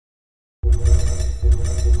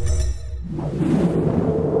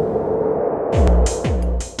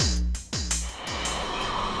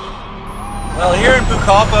Well, here in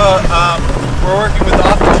Pucallpa, we're working with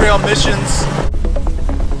Off the Trail Missions.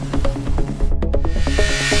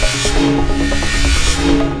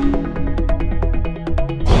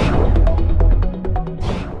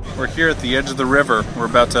 We're here at the edge of the river. We're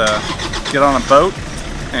about to get on a boat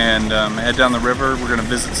and head down the river. We're going to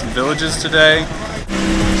visit some villages today.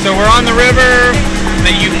 So we're on the river,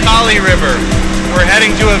 the Ucayali River. We're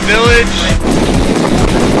heading to a village.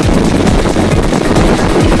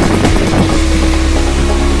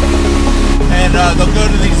 And they'll go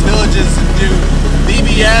to these villages and do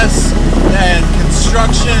VBS and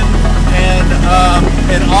construction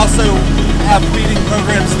and also have feeding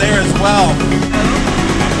programs there as well.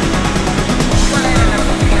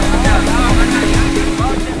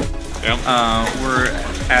 We're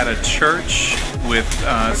at a church with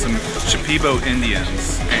some Shipibo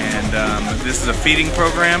Indians, and this is a feeding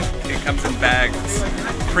program. It comes in bags,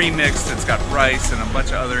 it's pre-mixed, it's got rice and a bunch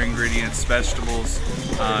of other ingredients, vegetables.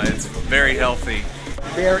 It's very healthy.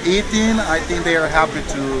 They are eating. I think they are happy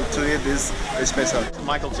to eat this special.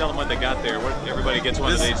 Michael, tell them what they got there. Everybody gets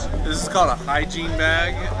one of these. This is called a hygiene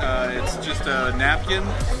bag. It's just a napkin,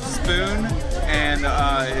 spoon, and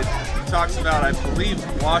it talks about, I believe,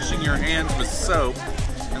 washing your hands with soap,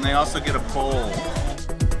 and they also get a bowl.